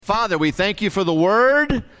Father, we thank you for the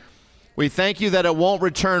word. We thank you that it won't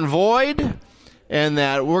return void and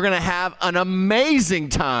that we're going to have an amazing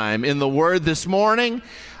time in the word this morning.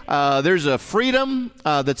 There's a freedom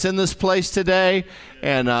that's in this place today,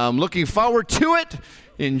 and I'm looking forward to it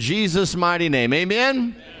in Jesus' mighty name. Amen?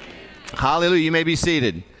 Amen. Hallelujah. You may be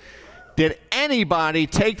seated. Did anybody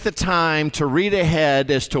take the time to read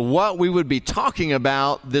ahead as to what we would be talking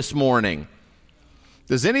about this morning?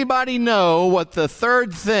 Does anybody know what the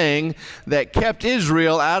third thing that kept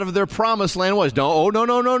Israel out of their promised land was?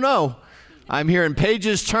 No. I'm hearing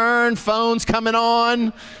pages turn, phones coming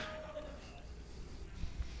on.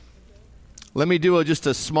 Let me do just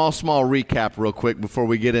a small recap real quick before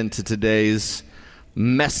we get into today's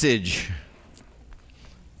message.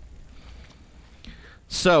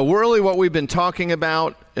 So really what we've been talking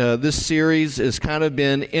about this series has kind of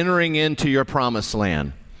been entering into your promised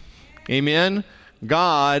land. Amen?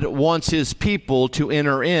 God wants his people to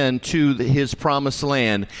enter into his promised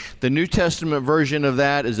land. The New Testament version of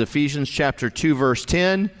that is Ephesians chapter 2, verse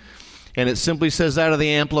 10. And it simply says out of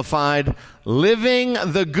the Amplified, living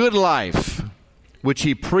the good life, which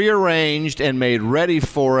he prearranged and made ready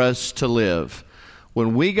for us to live.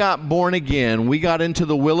 When we got born again, we got into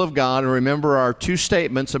the will of God. And remember our two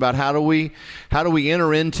statements about how do we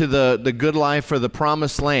enter into the good life or the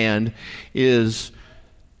promised land is...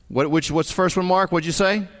 What's the first one, Mark? What'd you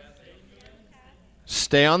say?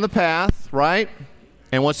 Stay on the path, right?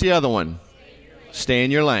 And what's the other one? Stay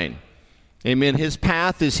in your lane. Amen. His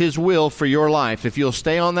path is his will for your life. If you'll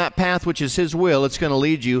stay on that path, which is his will, it's going to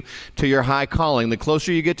lead you to your high calling. The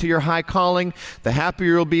closer you get to your high calling, the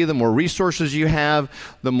happier you'll be, the more resources you have,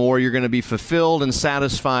 the more you're going to be fulfilled and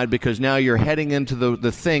satisfied because now you're heading into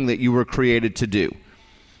the thing that you were created to do.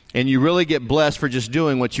 And you really get blessed for just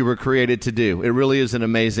doing what you were created to do. It really is an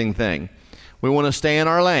amazing thing. We want to stay in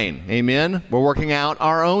our lane. Amen? We're working out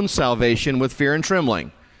our own salvation with fear and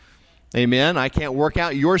trembling. Amen? I can't work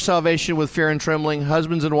out your salvation with fear and trembling.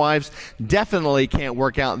 Husbands and wives definitely can't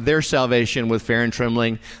work out their salvation with fear and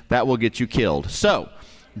trembling. That will get you killed. So,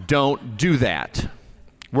 don't do that.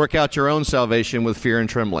 Work out your own salvation with fear and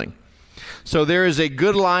trembling. So there is a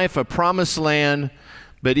good life, a promised land,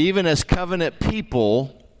 but even as covenant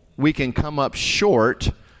people, we can come up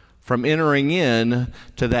short from entering in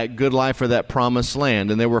to that good life or that promised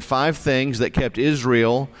land. And there were 5 things that kept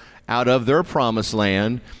Israel out of their promised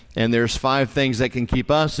land, and there's 5 things that can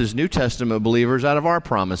keep us as New Testament believers out of our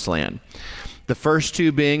promised land. The first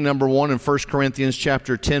 2 being, number 1, in 1 Corinthians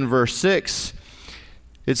chapter 10, verse 6,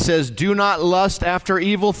 it says, do not lust after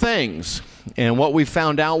evil things. And what we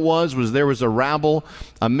found out was there was a rabble,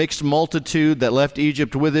 a mixed multitude that left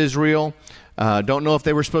Egypt with Israel. Don't know if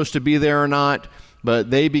they were supposed to be there or not,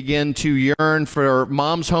 but they began to yearn for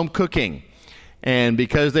mom's home cooking. And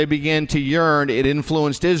because they began to yearn, it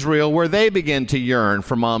influenced Israel where they began to yearn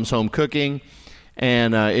for mom's home cooking,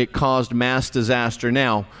 and it caused mass disaster.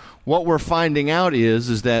 Now, what we're finding out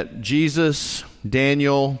is that Jesus,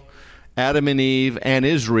 Daniel, Adam and Eve, and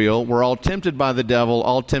Israel were all tempted by the devil,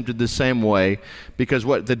 all tempted the same way, because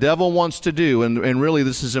what the devil wants to do, and really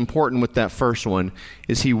this is important with that first one,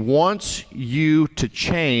 is he wants you to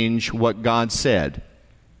change what God said.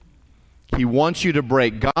 He wants you to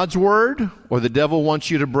break God's word, or the devil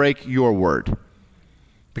wants you to break your word.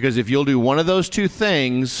 Because if you'll do one of those 2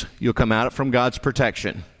 things, you'll come out from God's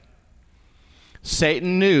protection.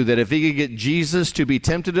 Satan knew that if he could get Jesus to be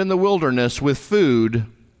tempted in the wilderness with food,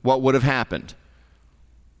 what would have happened?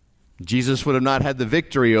 Jesus would have not had the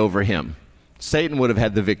victory over him. Satan would have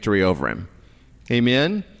had the victory over him.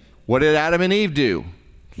 Amen? What did Adam and Eve do?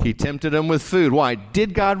 He tempted them with food. Why?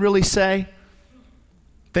 Did God really say?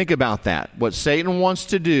 Think about that. What Satan wants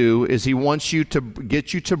to do is he wants you to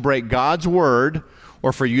get you to break God's word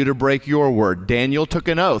or for you to break your word. Daniel took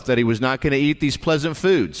an oath that he was not going to eat these pleasant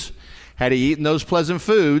foods. Had he eaten those pleasant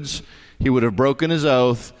foods, he would have broken his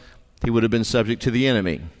oath. He would have been subject to the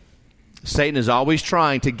enemy. Satan is always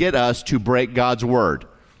trying to get us to break God's word.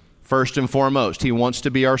 First and foremost, he wants to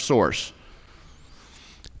be our source.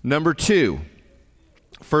 Number 2,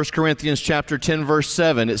 1 Corinthians chapter 10, verse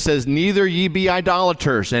 7, it says, neither ye be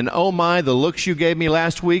idolaters. And oh my, the looks you gave me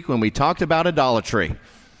last week when we talked about idolatry.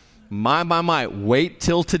 My, wait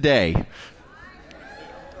till today.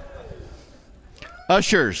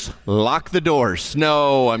 Ushers, lock the doors.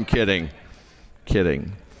 No, I'm kidding.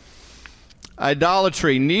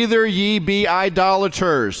 Idolatry, neither ye be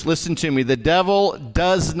idolaters. Listen to me. The devil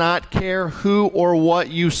does not care who or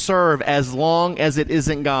what you serve as long as it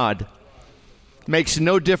isn't God. Makes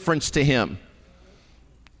no difference to him.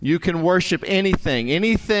 You can worship anything.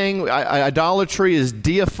 Idolatry is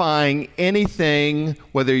deifying anything,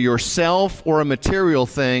 whether yourself or a material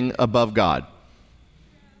thing, above God.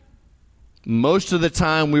 Most of the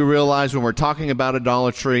time we realize when we're talking about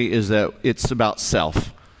idolatry is that it's about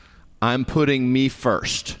self. I'm putting me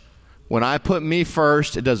first. When I put me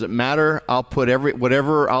first, it doesn't matter. I'll put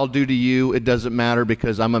whatever I'll do to you, it doesn't matter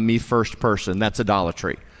because I'm a me first person. That's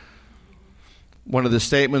idolatry. One of the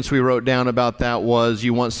statements we wrote down about that was,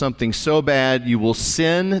 you want something so bad, you will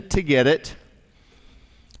sin to get it,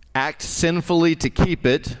 act sinfully to keep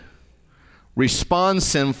it, respond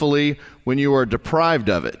sinfully when you are deprived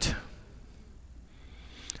of it.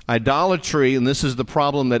 Idolatry, and this is the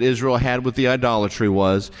problem that Israel had with the idolatry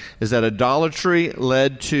is that idolatry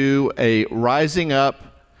led to a rising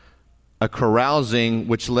up, a carousing,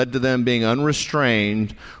 which led to them being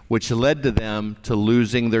unrestrained, which led to them to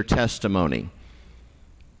losing their testimony.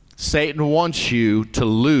 Satan wants you to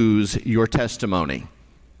lose your testimony.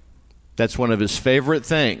 That's one of his favorite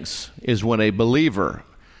things, is when a believer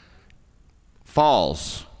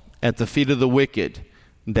falls at the feet of the wicked,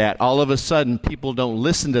 that all of a sudden people don't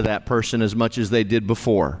listen to that person as much as they did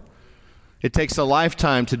before. It takes a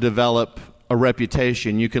lifetime to develop a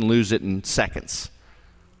reputation. You can lose it in seconds.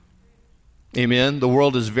 Amen? The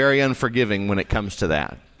world is very unforgiving when it comes to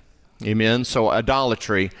that. Amen? So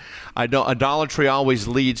idolatry always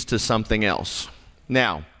leads to something else.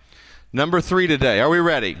 Now, number 3 today. Are we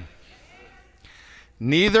ready?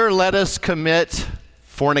 Neither let us commit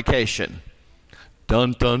fornication.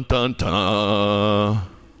 Dun, dun, dun, dun.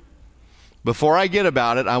 Before I get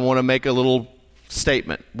about it, I want to make a little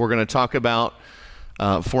statement. We're going to talk about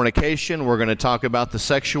fornication. We're going to talk about the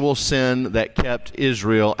sexual sin that kept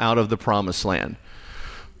Israel out of the promised land.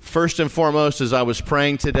 First and foremost, as I was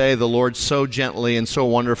praying today, the Lord so gently and so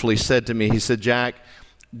wonderfully said to me, he said, Jack,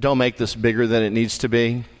 don't make this bigger than it needs to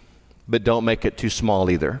be, but don't make it too small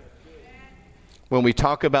either. When we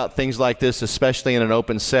talk about things like this, especially in an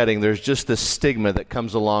open setting, there's just this stigma that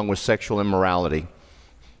comes along with sexual immorality.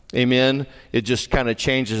 Amen? It just kind of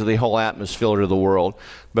changes the whole atmosphere of the world.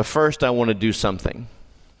 But first, I want to do something.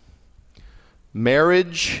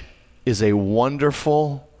 Marriage is a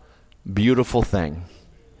wonderful, beautiful thing.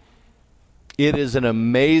 It is an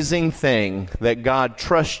amazing thing that God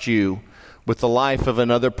trusts you with the life of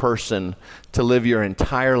another person to live your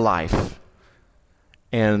entire life.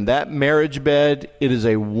 And that marriage bed, it is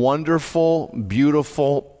a wonderful,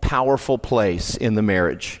 beautiful, powerful place in the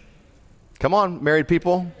marriage. Come on, married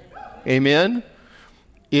people. Amen.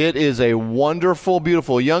 It is a wonderful,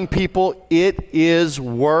 beautiful. Young people, it is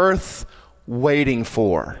worth waiting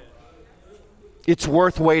for. It's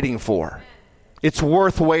worth waiting for. It's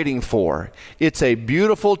worth waiting for. It's a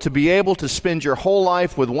beautiful to be able to spend your whole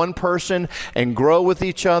life with one person and grow with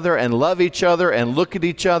each other and love each other and look at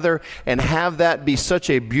each other and have that be such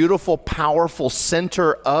a beautiful, powerful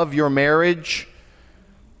center of your marriage.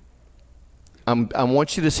 I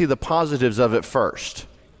want you to see the positives of it first.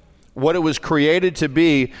 What it was created to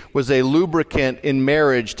be was a lubricant in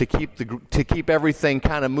marriage to keep everything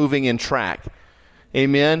kind of moving in track.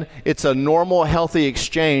 Amen? It's a normal, healthy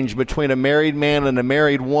exchange between a married man and a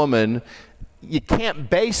married woman. You can't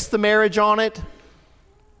base the marriage on it.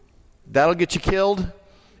 That'll get you killed.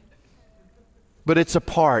 But it's a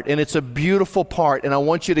part, and it's a beautiful part, and I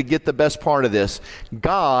want you to get the best part of this.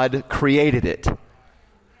 God created it.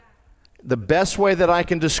 The best way that I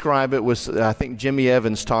can describe it was, I think Jimmy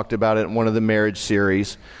Evans talked about it in one of the marriage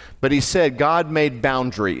series, but he said God made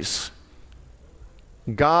boundaries.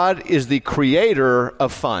 God is the creator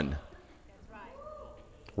of fun.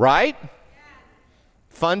 Right?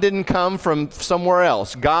 Fun didn't come from somewhere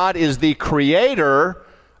else. God is the creator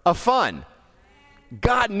of fun.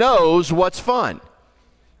 God knows what's fun.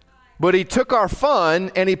 But he took our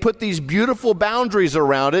fun and he put these beautiful boundaries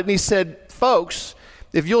around it, and he said, folks,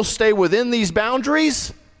 if you'll stay within these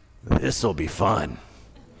boundaries, this will be fun.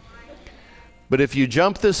 But if you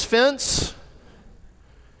jump this fence,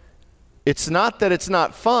 it's not that it's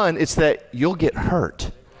not fun, it's that you'll get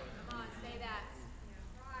hurt.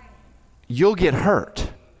 You'll get hurt.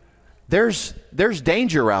 There's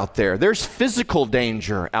danger out there. There's physical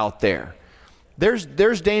danger out there.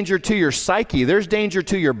 There's danger to your psyche. There's danger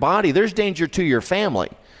to your body. There's danger to your family.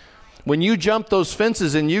 When you jump those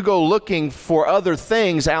fences and you go looking for other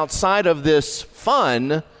things outside of this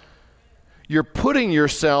fun, you're putting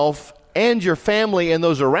yourself and your family and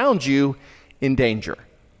those around you in danger.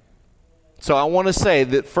 So I want to say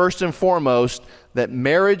that first and foremost, that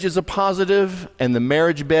marriage is a positive and the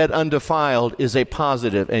marriage bed undefiled is a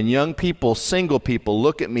positive. And young people, single people,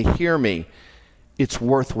 look at me, hear me. It's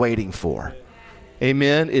worth waiting for.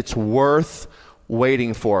 Amen. It's worth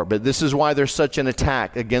waiting for. But this is why there's such an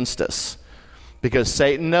attack against us. Because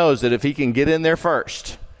Satan knows that if he can get in there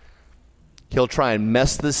first, he'll try and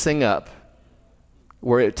mess this thing up,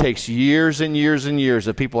 where it takes years and years and years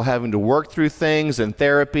of people having to work through things and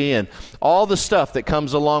therapy and all the stuff that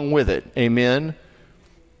comes along with it. Amen?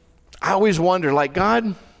 I always wonder, like,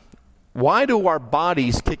 God, why do our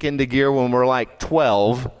bodies kick into gear when we're like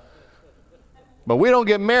 12, but we don't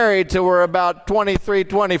get married till we're about 23,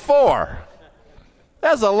 24?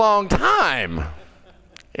 That's a long time.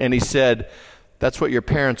 And he said, that's what your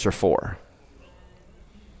parents are for,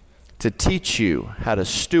 to teach you how to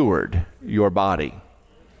steward your body.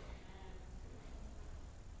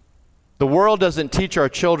 The world doesn't teach our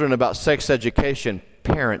children about sex education.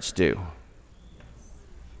 Parents do.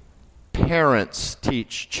 Parents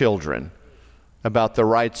teach children about the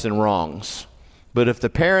rights and wrongs. But if the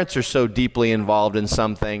parents are so deeply involved in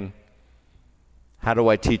something, how do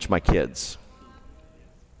I teach my kids?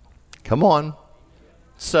 Come on.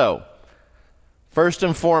 So, first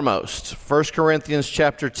and foremost, 1 Corinthians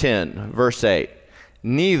chapter 10, verse 8.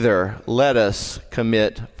 Neither let us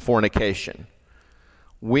commit fornication.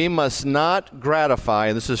 We must not gratify,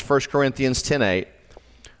 and this is 1 Corinthians 10:8,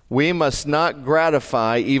 we must not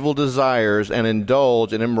gratify evil desires and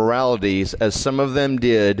indulge in immoralities as some of them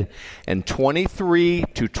did, and 23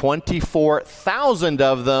 to 24,000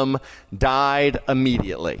 of them died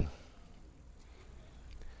immediately.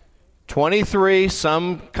 23,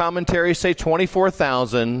 some commentaries say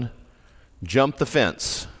 24,000 jumped the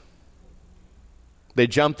fence. They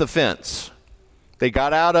jumped the fence. They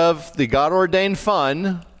got out of the God-ordained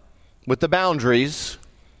fun with the boundaries.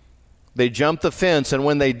 They jumped the fence, and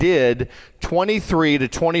when they did, 23 to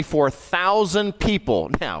 24,000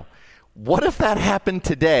 people. Now, what if that happened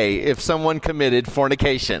today if someone committed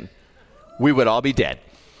fornication? We would all be dead.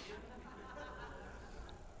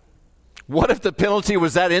 What if the penalty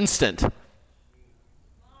was that instant?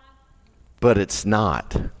 But it's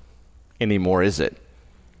not anymore, is it?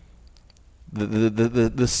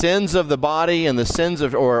 The sins of the body and the sins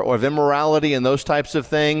of immorality and those types of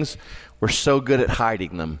things, we're so good at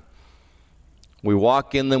hiding them. We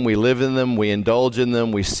walk in them, we live in them, we indulge in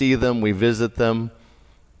them, we see them, we visit them.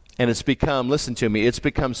 And it's become, listen to me, it's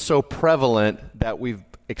become so prevalent that we've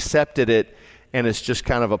accepted it, and it's just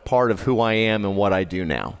kind of a part of who I am and what I do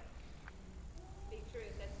now. Big truth,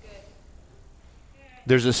 that's good.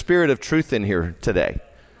 There's a spirit of truth in here today.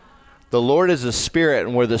 The Lord is a spirit,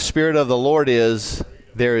 and where the Spirit of the Lord is,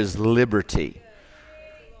 there is liberty.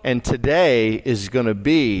 And today is going to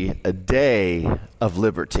be a day of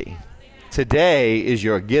liberty. Today is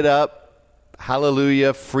your get up,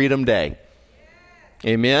 hallelujah, freedom day.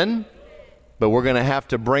 Amen? But we're going to have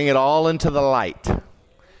to bring it all into the light.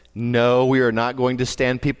 No, we are not going to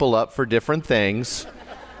stand people up for different things.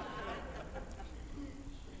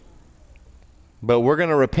 But we're going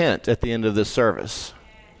to repent at the end of this service.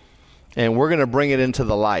 And we're going to bring it into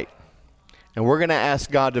the light. And we're going to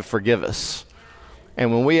ask God to forgive us.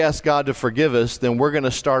 And when we ask God to forgive us, then we're going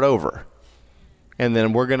to start over. And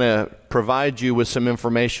then we're going to provide you with some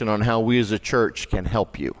information on how we as a church can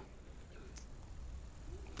help you.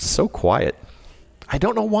 It's so quiet. I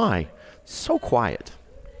don't know why. It's so quiet.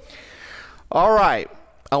 All right.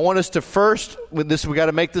 I want us to first, with this, we got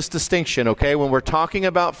to make this distinction, okay? When we're talking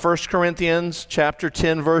about 1 Corinthians chapter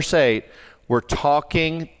 10, verse 8, we're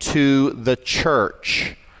talking to the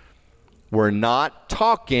church. We're not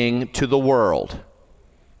talking to the world.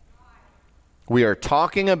 We are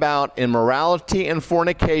talking about immorality and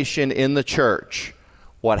fornication in the church.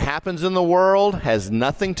 What happens in the world has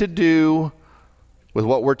nothing to do with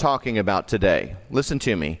what we're talking about today. Listen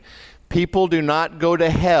to me. People do not go to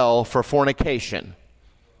hell for fornication.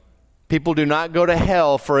 People do not go to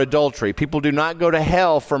hell for adultery. People do not go to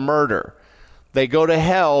hell for murder. They go to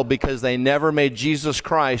hell because they never made Jesus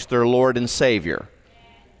Christ their Lord and Savior.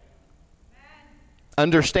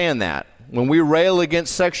 Understand that. When we rail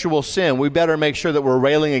against sexual sin, we better make sure that we're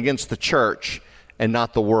railing against the church and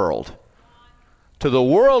not the world. To the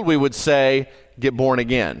world, we would say, get born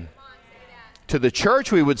again. To the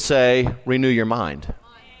church, we would say, renew your mind.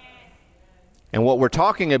 And what we're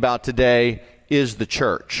talking about today is the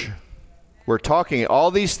church. We're talking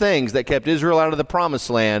all these things that kept Israel out of the promised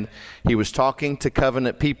land. He was talking to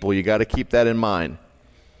covenant people. You got to keep that in mind.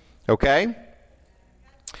 Okay?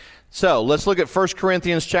 So let's look at 1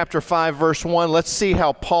 Corinthians chapter 5, verse 1. Let's see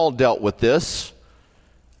how Paul dealt with this.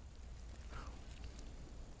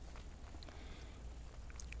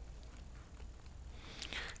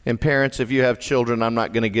 And parents, if you have children, I'm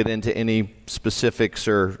not going to get into any specifics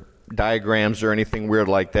or diagrams or anything weird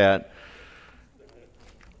like that.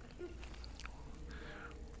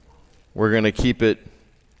 We're going to keep it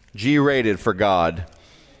G-rated for God.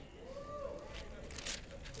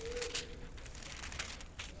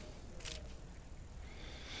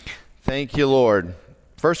 Thank you, Lord.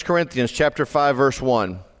 1 Corinthians chapter 5, verse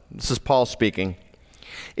 1. This is Paul speaking.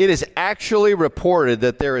 It is actually reported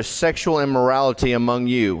that there is sexual immorality among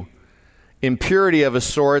you. Impurity of a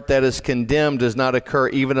sort that is condemned does not occur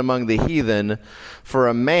even among the heathen, for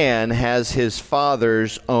a man has his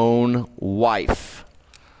father's own wife.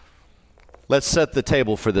 Let's set the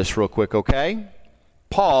table for this real quick, okay?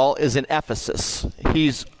 Paul is in Ephesus.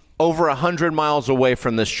 He's over 100 miles away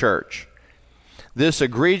from this church. This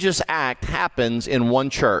egregious act happens in one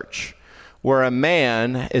church where a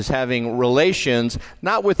man is having relations,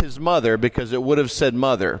 not with his mother, because it would have said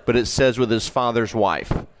mother, but it says with his father's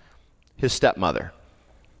wife, his stepmother.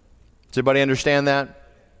 Does everybody understand that?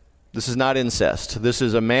 This is not incest. This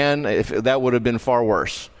is a man, if that would have been far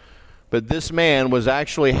worse. But this man was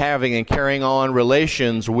actually having and carrying on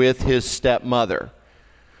relations with his stepmother.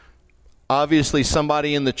 Obviously,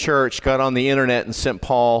 somebody in the church got on the internet and sent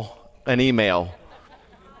Paul an email,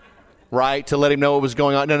 right, to let him know what was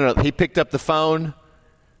going on. No. He picked up the phone,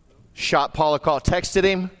 shot Paul a call, texted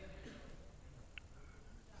him,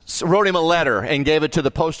 wrote him a letter, and gave it to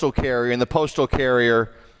the postal carrier. And the postal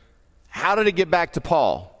carrier, how did it get back to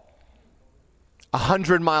Paul?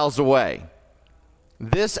 100 miles away.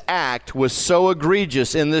 This act was so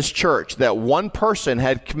egregious in this church that one person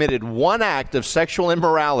had committed one act of sexual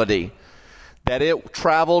immorality that it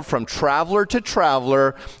traveled from traveler to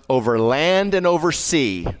traveler over land and over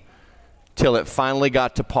sea till it finally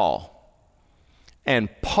got to Paul. And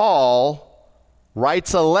Paul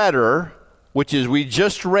writes a letter, which is we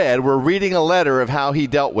just read. We're reading a letter of how he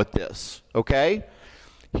dealt with this, okay?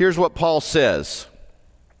 Here's what Paul says.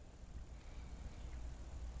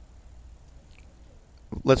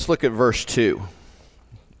 Let's look at verse 2.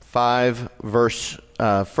 1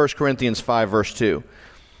 Corinthians 5, verse 2.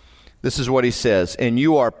 This is what he says. And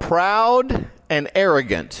you are proud and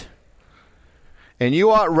arrogant, and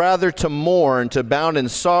you ought rather to mourn, to bound in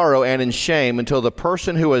sorrow and in shame, until the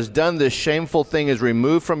person who has done this shameful thing is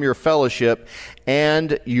removed from your fellowship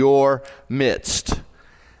and your midst.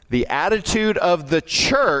 The attitude of the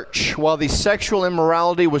church while the sexual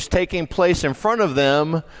immorality was taking place in front of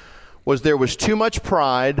them was there was too much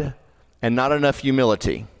pride and not enough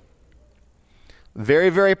humility. Very,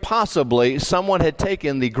 very possibly, someone had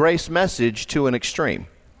taken the grace message to an extreme.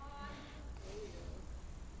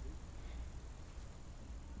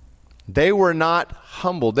 They were not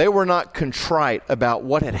humble. They were not contrite about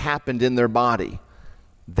what had happened in their body.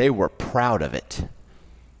 They were proud of it.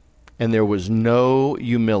 And there was no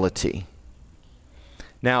humility.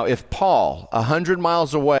 Now, if Paul, 100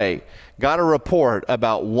 miles away, got a report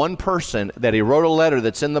about one person that he wrote a letter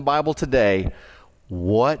that's in the Bible today,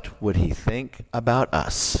 what would he think about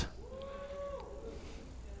us?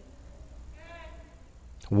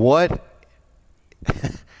 What?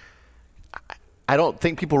 I don't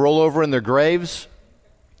think people roll over in their graves,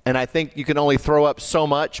 and I think you can only throw up so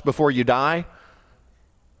much before you die.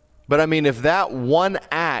 But I mean, if that one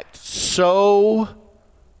act so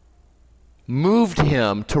moved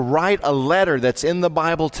him to write a letter that's in the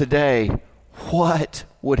Bible today, what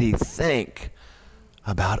would he think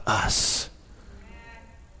about us?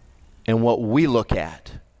 And what we look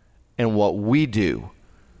at, and what we do,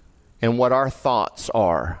 and what our thoughts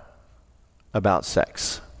are about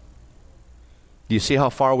sex. Do you see how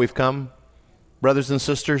far we've come, brothers and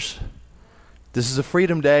sisters? This is a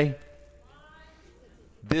freedom day.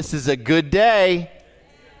 This is a good day.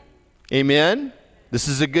 Amen? This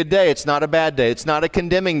is a good day. It's not a bad day. It's not a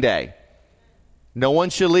condemning day. No one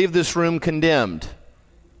should leave this room condemned.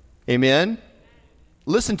 Amen?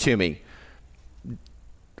 Listen to me.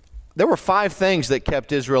 There were 5 things that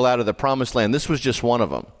kept Israel out of the promised land. This was just one of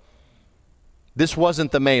them. This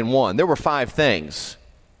wasn't the main one. There were 5 things.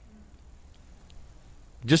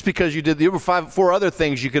 Just because you did, there were 4 other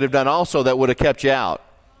things you could have done also that would have kept you out.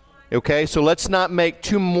 Okay, so let's not make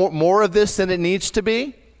too more of this than it needs to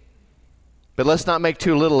be, but let's not make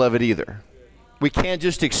too little of it either. We can't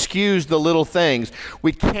just excuse the little things.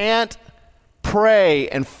 We can't pray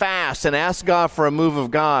and fast and ask God for a move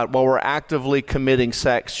of God while we're actively committing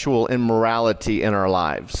sexual immorality in our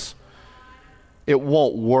lives. It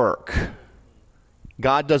won't work.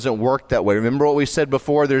 God doesn't work that way. Remember what we said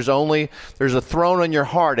before? There's a throne on your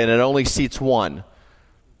heart and it only seats one.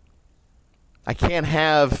 Can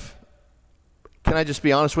I just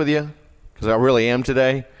be honest with you? Because I really am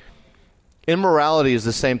today. Immorality is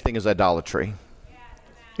the same thing as idolatry.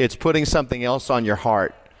 It's putting something else on your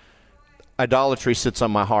heart. Idolatry sits on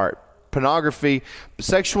my heart. Pornography,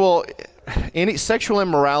 sexual any sexual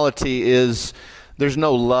immorality is, there's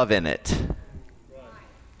no love in it.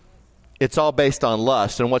 It's all based on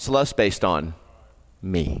lust. And what's lust based on?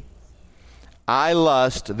 Me. I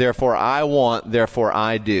lust, therefore I want, therefore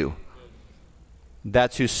I do.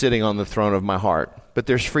 That's who's sitting on the throne of my heart. But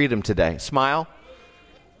there's freedom today. Smile.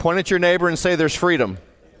 Point at your neighbor and say, there's freedom.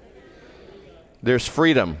 There's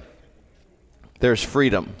freedom. There's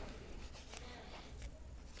freedom.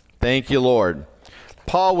 Thank you, Lord.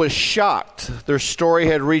 Paul was shocked. Their story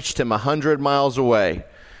had reached him 100 miles away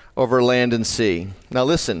over land and sea. Now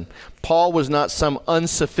listen, Paul was not some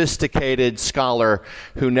unsophisticated scholar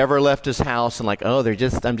who never left his house and like, oh,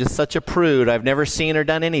 I'm just such a prude. I've never seen or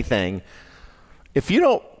done anything. If you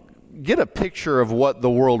don't get a picture of what the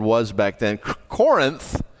world was back then,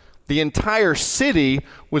 Corinth, the entire city,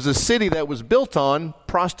 was a city that was built on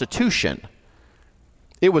prostitution.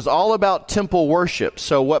 It was all about temple worship.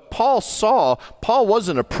 So what Paul saw, Paul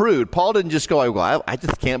wasn't a prude. Paul didn't just go, well, I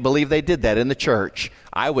just can't believe they did that in the church.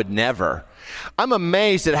 I would never. I'm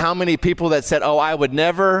amazed at how many people that said, oh, I would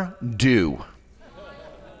never do,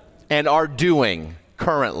 and are doing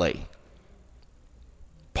currently.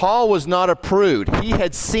 Paul was not a prude. He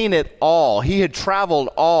had seen it all. He had traveled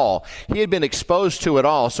all. He had been exposed to it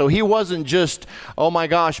all. So he wasn't just, oh my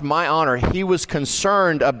gosh, my honor. He was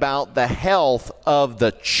concerned about the health of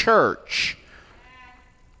the church.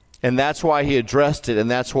 And that's why he addressed it, and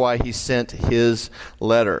that's why he sent his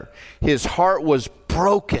letter. His heart was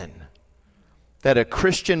broken that a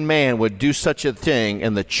Christian man would do such a thing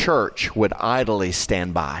and the church would idly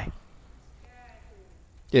stand by.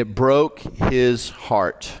 It broke his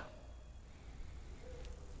heart.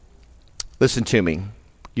 Listen to me.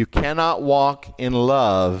 You cannot walk in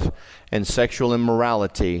love and sexual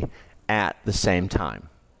immorality at the same time.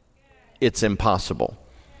 It's impossible.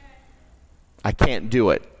 I can't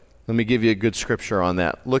do it. Let me give you a good scripture on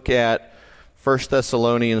that. Look at 1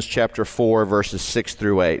 Thessalonians chapter 4, verses 6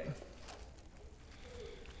 through 8.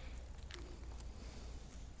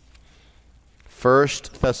 1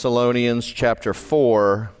 Thessalonians chapter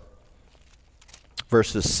 4,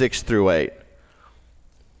 verses 6 through 8.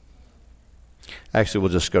 Actually, we'll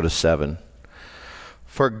just go to 7.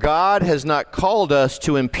 For God has not called us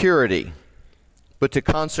to impurity, but to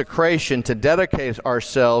consecration, to dedicate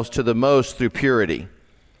ourselves to the most through purity.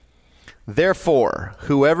 Therefore,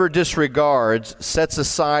 whoever disregards, sets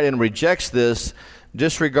aside, and rejects this,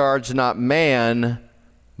 disregards not man,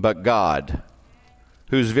 but God,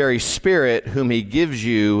 whose very Spirit whom he gives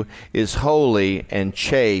you is holy and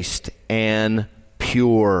chaste and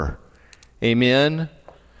pure. Amen?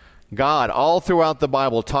 God, all throughout the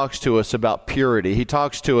Bible, talks to us about purity. He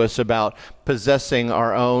talks to us about possessing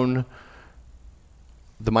our own...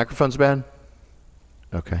 The microphone's bad?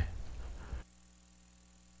 Okay.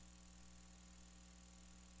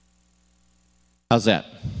 How's that?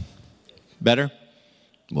 Better?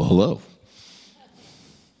 Well, hello.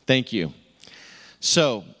 Thank you.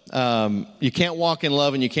 So, you can't walk in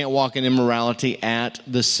love and you can't walk in immorality at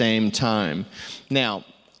the same time. Now,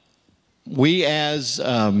 we as,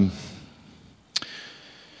 I've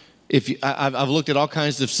looked at all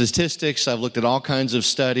kinds of statistics, I've looked at all kinds of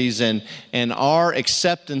studies, and our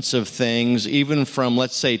acceptance of things, even from,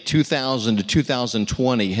 let's say, 2000 to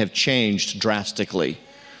 2020, have changed drastically.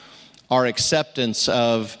 Our acceptance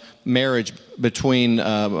of marriage between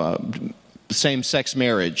same-sex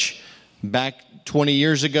marriage. Back 20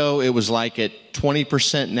 years ago, it was like at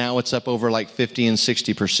 20%. Now it's up over like 50 and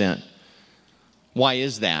 60%. Why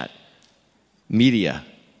is that? Media.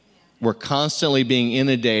 We're constantly being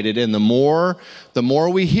inundated, and the more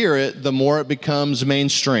we hear it, the more it becomes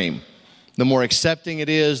mainstream. The more accepting it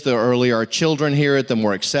is, the earlier our children hear it, the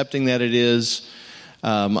more accepting that it is.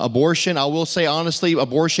 Abortion, I will say honestly,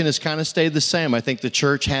 abortion has kind of stayed the same. I think the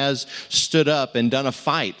church has stood up and done a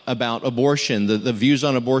fight about abortion. The views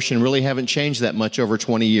on abortion really haven't changed that much over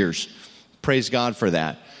 20 years. Praise God for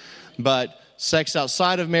that. But sex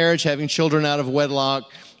outside of marriage, having children out of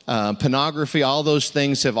wedlock, pornography, all those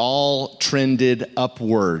things have all trended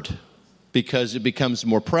upward because it becomes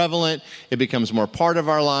more prevalent, it becomes more part of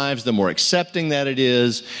our lives, the more accepting that it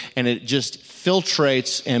is, and it just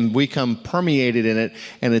filtrates and we become permeated in it,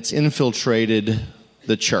 and it's infiltrated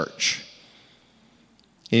the church.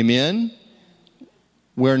 Amen?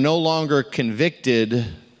 We're no longer convicted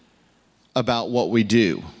about what we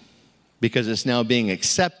do because it's now being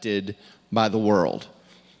accepted by the world.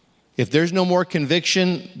 If there's no more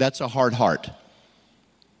conviction, that's a hard heart.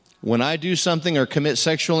 When I do something or commit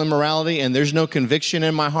sexual immorality and there's no conviction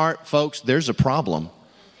in my heart, folks, there's a problem.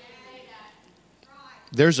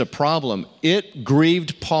 There's a problem. It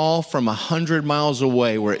grieved Paul from 100 miles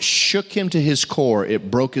away, where it shook him to his core.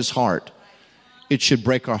 It broke his heart. It should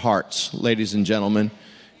break our hearts, ladies and gentlemen.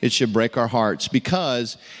 It should break our hearts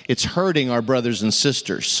because it's hurting our brothers and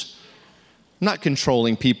sisters. I'm not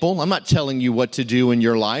controlling people. I'm not telling you what to do in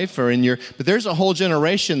your life or but there's a whole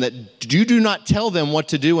generation that you do not tell them what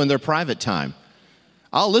to do in their private time.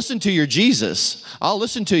 I'll listen to your Jesus. I'll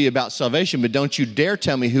listen to you about salvation, but don't you dare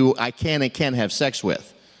tell me who I can and can't have sex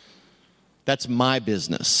with. That's my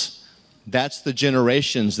business. That's the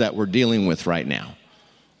generations that we're dealing with right now.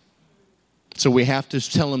 So we have to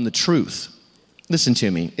tell them the truth. Listen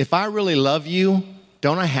to me. If I really love you,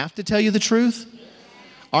 don't I have to tell you the truth?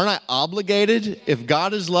 Aren't I obligated? If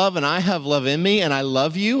God is love and I have love in me and I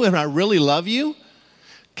love you and I really love you,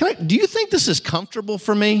 do you think this is comfortable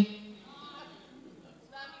for me?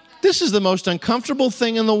 This is the most uncomfortable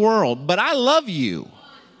thing in the world, but I love you.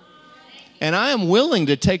 And I am willing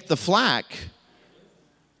to take the flack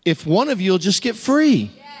if one of you will just get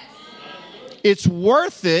free. It's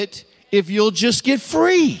worth it if you'll just get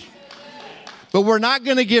free. But we're not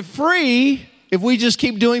going to get free if we just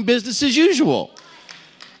keep doing business as usual.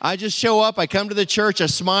 I just show up, I come to the church, I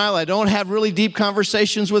smile, I don't have really deep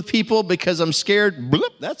conversations with people because I'm scared,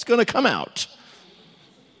 bloop, that's going to come out.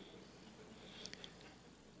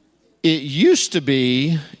 It used to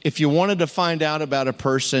be, if you wanted to find out about a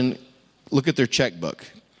person, look at their checkbook.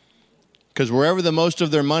 Because wherever the most of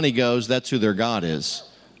their money goes, that's who their God is.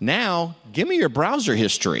 Now, give me your browser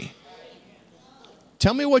history.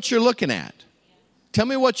 Tell me what you're looking at. Tell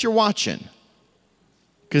me what you're watching.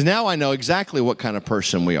 Because now I know exactly what kind of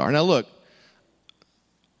person we are. Now look,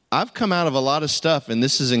 I've come out of a lot of stuff, and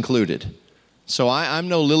this is included. So I'm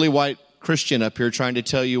no lily white Christian up here trying to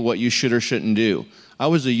tell you what you should or shouldn't do. I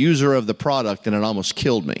was a user of the product, and it almost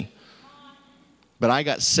killed me. But I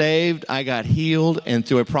got saved, I got healed, and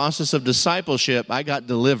through a process of discipleship, I got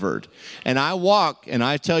delivered. And I walk, and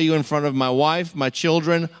I tell you in front of my wife, my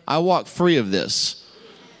children, I walk free of this.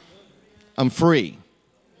 I'm free.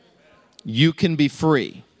 You can be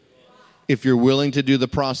free if you're willing to do the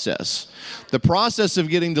process. The process of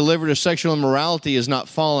getting delivered of sexual immorality is not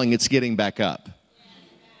falling, it's getting back up.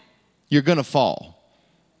 You're going to fall.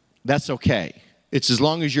 That's okay. It's as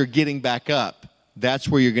long as you're getting back up, that's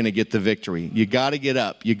where you're going to get the victory. You got to get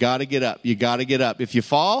up. You got to get up. You got to get up. If you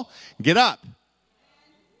fall, get up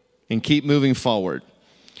and keep moving forward.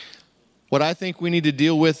 What I think we need to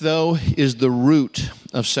deal with, though, is the root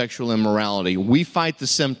of sexual immorality. We fight the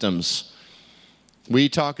symptoms. We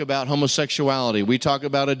talk about homosexuality. We talk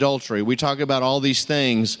about adultery. We talk about all these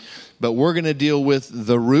things. But we're going to deal with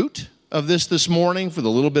the root of this morning for the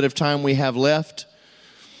little bit of time we have left.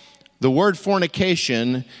 The word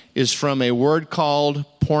fornication is from a word called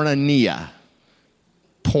porneia.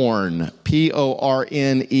 Porn,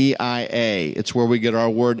 P-O-R-N-E-I-A. It's where we get our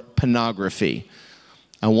word pornography.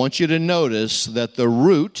 I want you to notice that the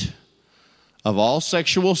root of all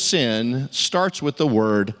sexual sin starts with the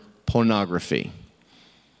word pornography.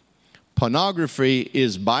 Pornography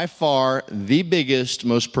is by far the biggest,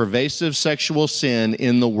 most pervasive sexual sin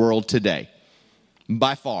in the world today.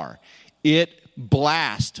 By far. It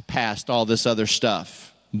blast past all this other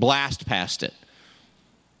stuff. Blast past it.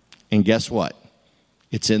 And guess what?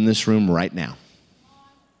 It's in this room right now.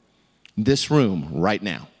 This room right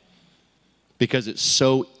now. Because it's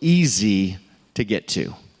so easy to get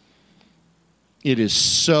to. It is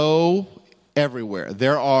so everywhere.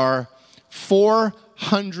 There are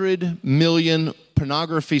 400 million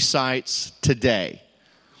pornography sites today,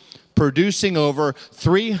 producing over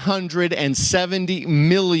 370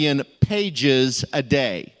 million pages a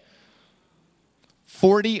day.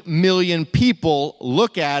 40 million people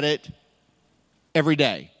look at it every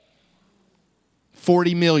day.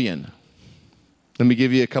 40 million. Let me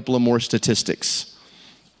give you a couple of more statistics.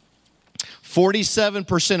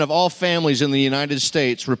 47% of all families in the United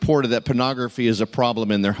States reported that pornography is a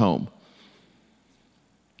problem in their home.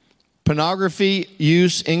 Pornography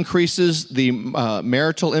use increases the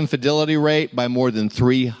marital infidelity rate by more than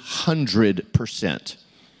 300%.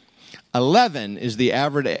 11 is the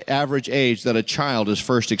average age that a child is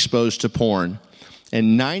first exposed to porn.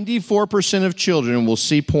 And 94% of children will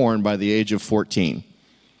see porn by the age of 14.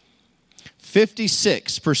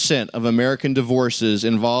 56% of American divorces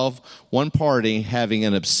involve one party having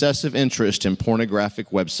an obsessive interest in pornographic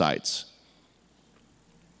websites.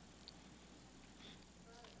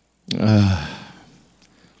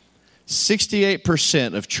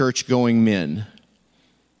 68% of church-going men,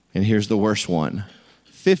 and here's the worst one,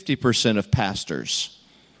 50% of pastors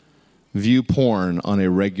view porn on a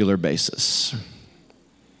regular basis.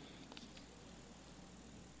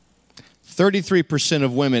 33%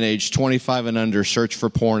 of women aged 25 and under search for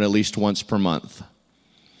porn at least once per month.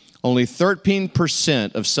 Only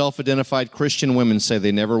 13% of self-identified Christian women say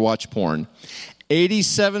they never watch porn.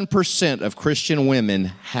 87% of Christian women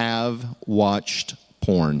have watched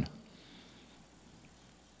porn.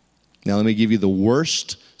 Now let me give you the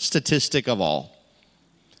worst statistic of all.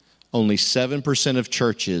 Only 7% of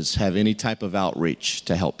churches have any type of outreach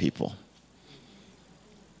to help people.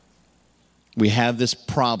 We have this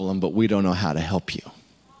problem, but we don't know how to help you.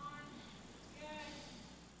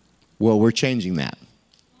 Well, we're changing that.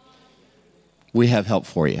 We have help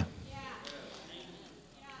for you.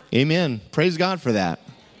 Amen. Praise God for that.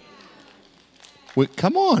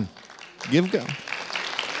 Come on. Give God.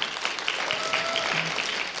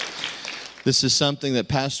 This is something that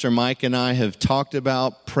Pastor Mike and I have talked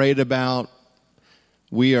about, prayed about.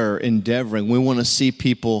 We are endeavoring. We want to see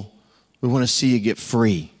people, we want to see you get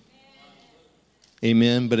free.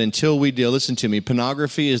 Amen. But until we deal, listen to me,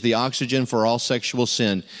 pornography is the oxygen for all sexual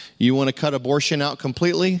sin. You want to cut abortion out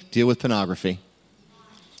completely? Deal with pornography.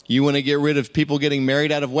 You want to get rid of people getting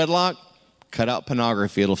married out of wedlock? Cut out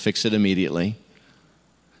pornography. It'll fix it immediately.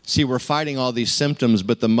 See, we're fighting all these symptoms,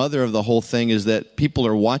 but the mother of the whole thing is that people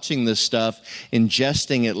are watching this stuff,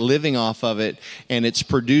 ingesting it, living off of it, and it's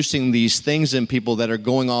producing these things in people that are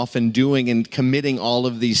going off and doing and committing all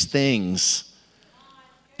of these things.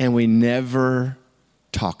 And we never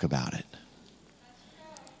talk about it.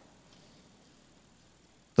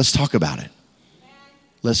 Let's talk about it.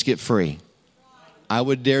 Let's get free. I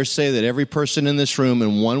would dare say that every person in this room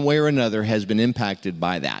in one way or another has been impacted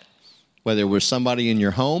by that. Whether it was somebody in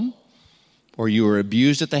your home or you were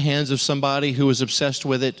abused at the hands of somebody who was obsessed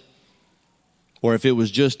with it, or if it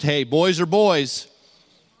was just, hey, boys are boys,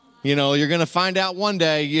 you're going to find out one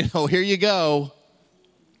day, here you go.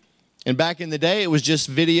 And back in the day, it was just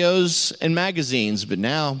videos and magazines. But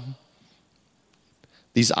now,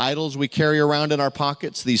 these idols we carry around in our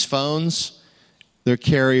pockets, these phones, they're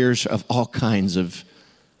carriers of all kinds of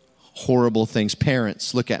horrible things.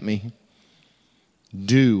 Parents, look at me.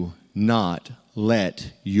 Do not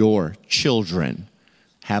let your children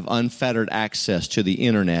have unfettered access to the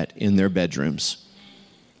internet in their bedrooms.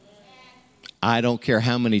 I don't care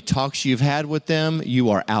how many talks you've had with them. You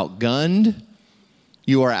are outgunned.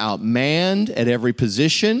 You are outmanned at every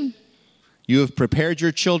position. You have prepared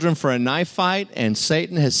your children for a knife fight, and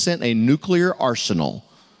Satan has sent a nuclear arsenal.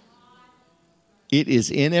 It is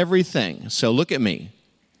in everything. So look at me.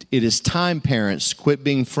 It is time, parents, quit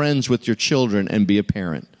being friends with your children and be a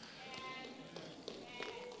parent.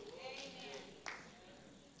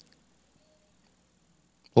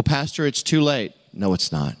 Well, Pastor, it's too late. No,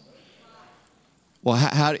 it's not. Well,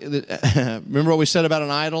 remember what we said about an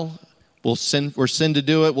idol? We're sin to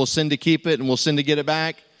do it, we'll sin to keep it, and we'll sin to get it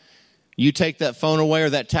back. You take that phone away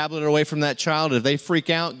or that tablet away from that child, if they freak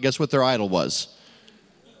out, guess what their idol was?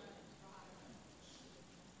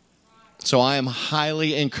 So I am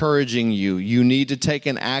highly encouraging you. You need to take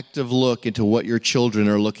an active look into what your children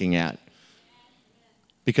are looking at.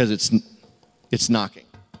 Because it's knocking.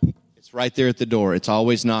 It's right there at the door. It's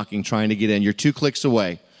always knocking, trying to get in. You're 2 clicks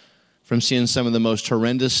away from seeing some of the most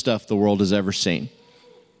horrendous stuff the world has ever seen.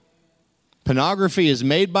 Pornography is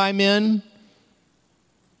made by men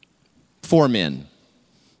for men.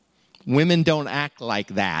 Women don't act like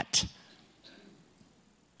that.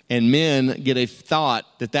 And men get a thought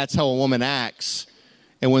that that's how a woman acts.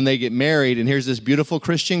 And when they get married, and here's this beautiful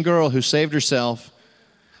Christian girl who saved herself.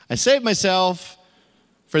 I saved myself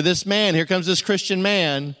for this man. Here comes this Christian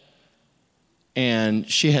man. And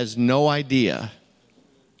she has no idea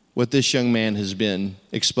what this young man has been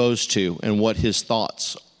exposed to and what his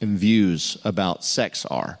thoughts and views about sex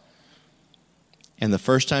are. And the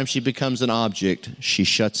first time she becomes an object, she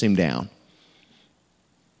shuts him down.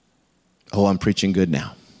 Oh, I'm preaching good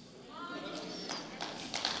now.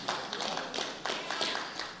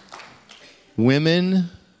 Women,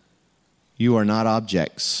 you are not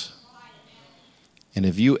objects. And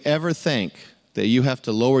if you ever think that you have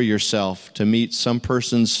to lower yourself to meet some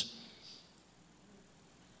person's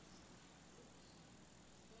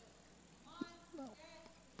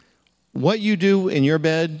what you do in your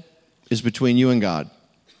bed is between you and God.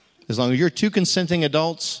 As long as you're 2 consenting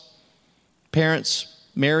adults, parents,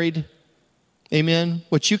 married, amen,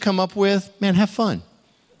 what you come up with, man, have fun.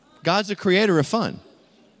 God's the creator of fun.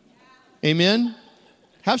 Amen?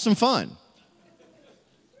 Have some fun.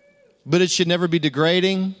 But it should never be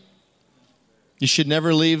degrading. You should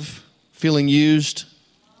never leave feeling used,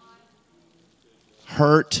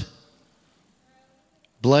 hurt,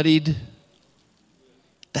 bloodied.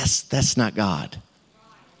 That's not God.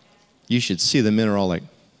 You should see the men are all like.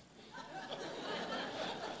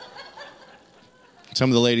 Some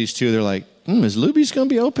of the ladies, too, they're like, is Luby's going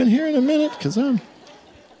to be open here in a minute? Because I'm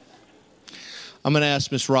going to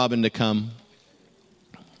ask Miss Robin to come.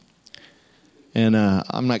 And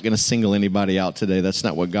I'm not going to single anybody out today. That's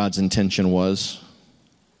not what God's intention was.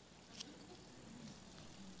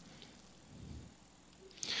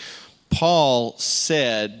 Paul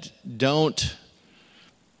said,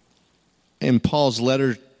 in Paul's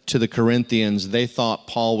letter to the Corinthians, they thought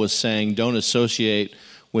Paul was saying, don't associate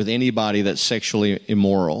with anybody that's sexually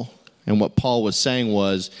immoral. And what Paul was saying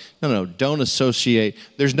was, no, don't associate.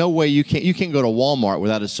 There's no way you can't go to Walmart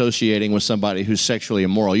without associating with somebody who's sexually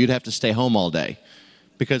immoral. You'd have to stay home all day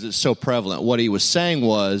because it's so prevalent. What he was saying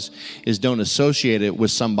is don't associate it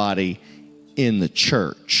with somebody in the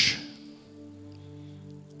church.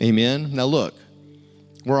 Amen? Now look,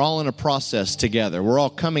 we're all in a process together. We're all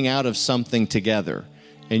coming out of something together.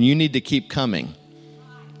 And you need to keep coming.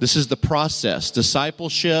 This is the process.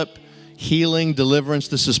 Discipleship, healing, deliverance,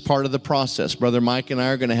 this is part of the process. Brother Mike and I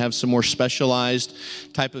are going to have some more specialized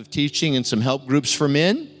type of teaching and some help groups for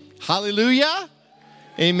men. Hallelujah.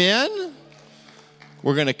 Amen.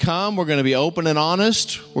 We're going to come. We're going to be open and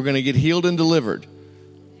honest. We're going to get healed and delivered.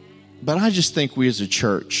 But I just think we as a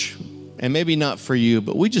church, and maybe not for you,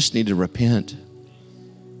 but we just need to repent.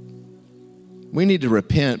 We need to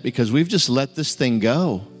repent because we've just let this thing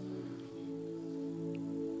go.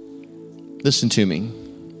 Listen to me.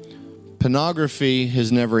 Pornography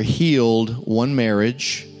has never healed one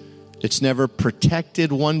marriage. It's never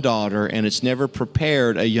protected one daughter, and it's never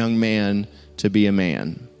prepared a young man to be a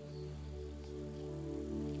man.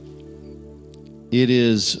 It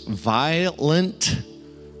is violent,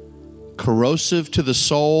 corrosive to the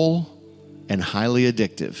soul, and highly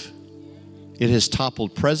addictive. It has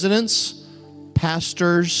toppled presidents,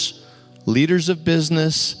 pastors, leaders of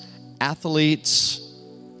business, athletes.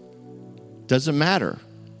 Doesn't matter.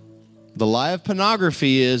 The lie of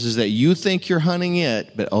pornography is that you think you're hunting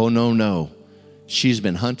it, but oh, no. She's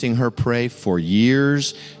been hunting her prey for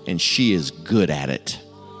years, and she is good at it.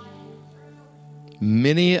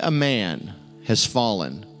 Many a man has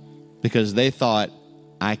fallen because they thought,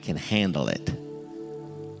 I can handle it.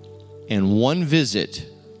 And one visit,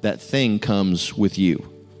 that thing comes with you.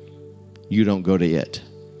 You don't go to it.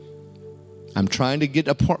 I'm trying to get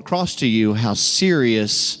across to you how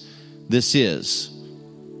serious this is.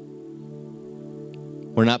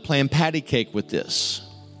 We're not playing patty cake with this.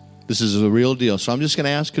 This is a real deal. So I'm just going to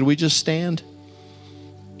ask, could we just stand?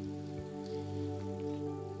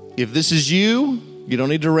 If this is you, you don't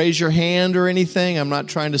need to raise your hand or anything. I'm not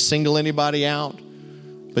trying to single anybody out.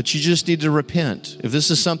 But you just need to repent. If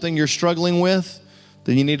this is something you're struggling with,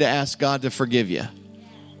 then you need to ask God to forgive you.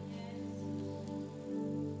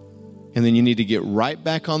 And then you need to get right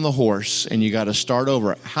back on the horse and you got to start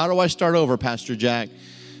over. How do I start over, Pastor Jack?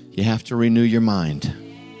 You have to renew your mind.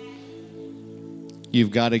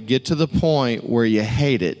 You've got to get to the point where you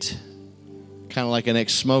hate it. Kind of like an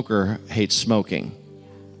ex-smoker hates smoking.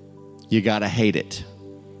 You got to hate it.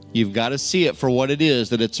 You've got to see it for what it is,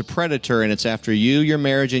 that it's a predator and it's after you, your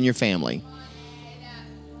marriage, and your family.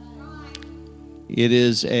 It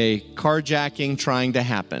is a carjacking trying to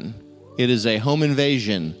happen. It is a home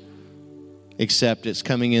invasion, except it's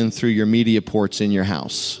coming in through your media ports in your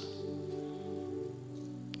house.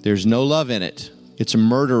 There's no love in it. It's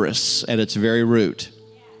murderous at its very root.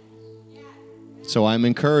 So I'm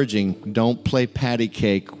encouraging, don't play patty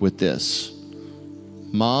cake with this.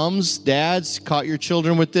 Moms, dads, caught your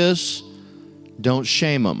children with this, don't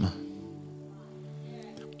shame them.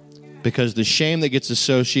 Because the shame that gets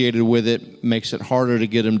associated with it makes it harder to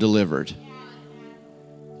get them delivered.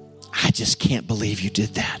 I just can't believe you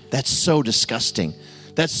did that. That's so disgusting.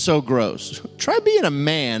 That's so gross. Try being a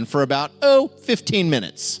man for about, 15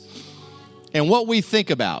 minutes. And what we think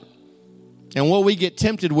about and what we get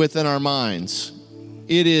tempted with in our minds,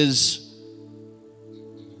 it is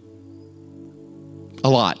a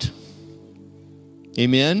lot.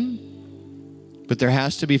 Amen? But there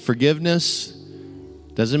has to be forgiveness.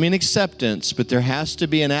 Doesn't mean acceptance, but there has to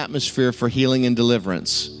be an atmosphere for healing and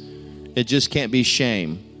deliverance. It just can't be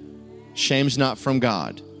shame. Shame's not from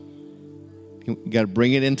God. You got to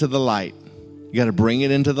bring it into the light. You got to bring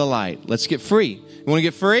it into the light. Let's get free. You want to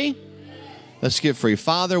get free? Let's get free.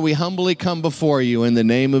 Father, we humbly come before you in the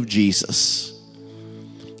name of Jesus.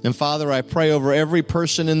 And Father, I pray over every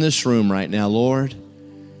person in this room right now, Lord.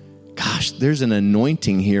 Gosh, there's an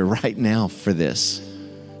anointing here right now for this,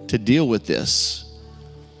 to deal with this.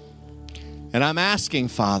 And I'm asking,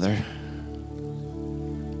 Father,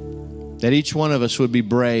 that each one of us would be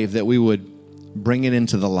brave, that we would bring it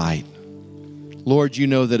into the light. Lord, you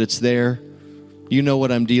know that it's there. You know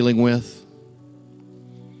what I'm dealing with.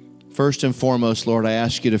 First and foremost, Lord, I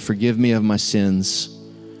ask you to forgive me of my sins.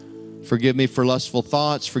 Forgive me for lustful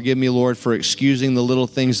thoughts. Forgive me, Lord, for excusing the little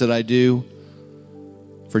things that I do,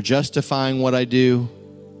 for justifying what I do.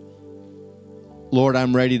 Lord,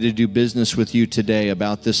 I'm ready to do business with you today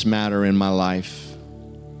about this matter in my life.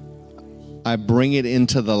 I bring it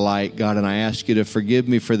into the light, God, and I ask you to forgive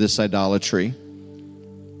me for this idolatry.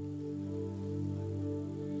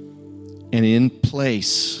 And in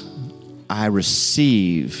place, I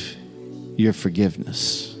receive your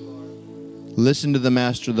forgiveness. Listen to the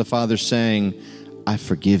Master, the Father, saying, I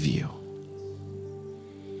forgive you.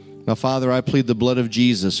 Now, Father, I plead the blood of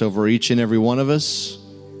Jesus over each and every one of us.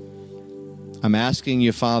 I'm asking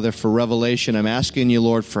you, Father, for revelation. I'm asking you,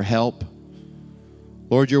 Lord, for help.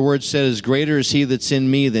 Lord, your word says, greater is he that's in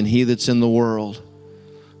me than he that's in the world.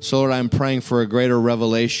 So, Lord, I'm praying for a greater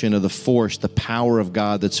revelation of the force, the power of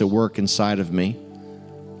God that's at work inside of me.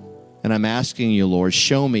 And I'm asking you, Lord,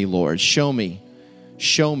 show me, Lord, show me,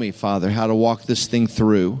 Father, how to walk this thing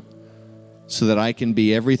through so that I can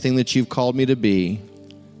be everything that you've called me to be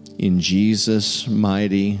in Jesus'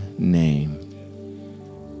 mighty name.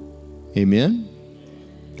 Amen.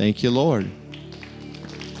 Thank you, Lord.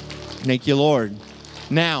 Thank you, Lord.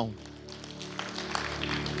 Now,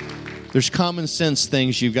 there's common sense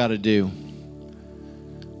things you've got to do.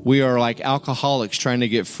 We are like alcoholics trying to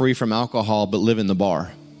get free from alcohol but live in the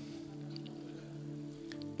bar.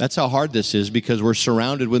 That's how hard this is because we're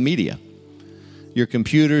surrounded with media. Your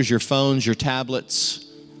computers, your phones, your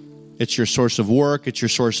tablets. It's your source of work. It's your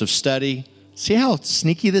source of study. See how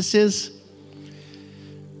sneaky this is?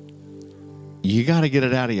 You got to get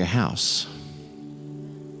it out of your house.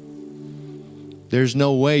 There's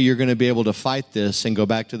no way you're going to be able to fight this and go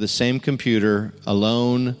back to the same computer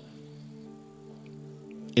alone.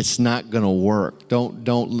 It's not going to work.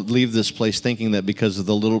 Don't leave this place thinking that because of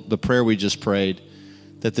the prayer we just prayed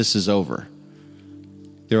that this is over.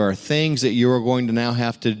 There are things that you are going to now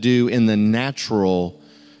have to do in the natural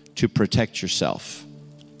to protect yourself.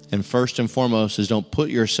 And first and foremost is don't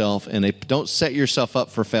set yourself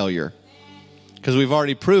up for failure. Because we've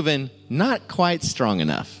already proven not quite strong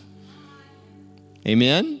enough.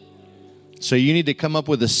 Amen? So you need to come up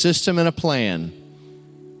with a system and a plan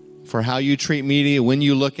for how you treat media, when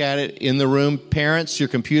you look at it in the room. Parents, your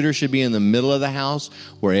computer should be in the middle of the house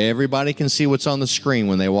where everybody can see what's on the screen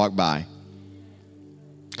when they walk by.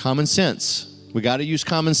 Common sense. We got to use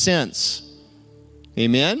common sense.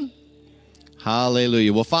 Amen?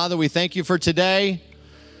 Hallelujah. Well, Father, we thank you for today.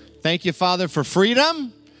 Thank you, Father, for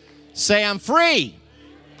freedom. Say, I'm free.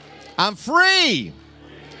 I'm free.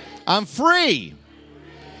 I'm free.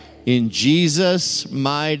 In Jesus'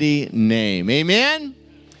 mighty name. Amen?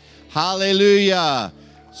 Hallelujah.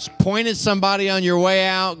 Point at somebody on your way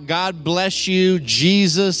out. God bless you.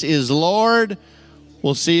 Jesus is Lord.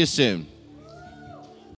 We'll see you soon.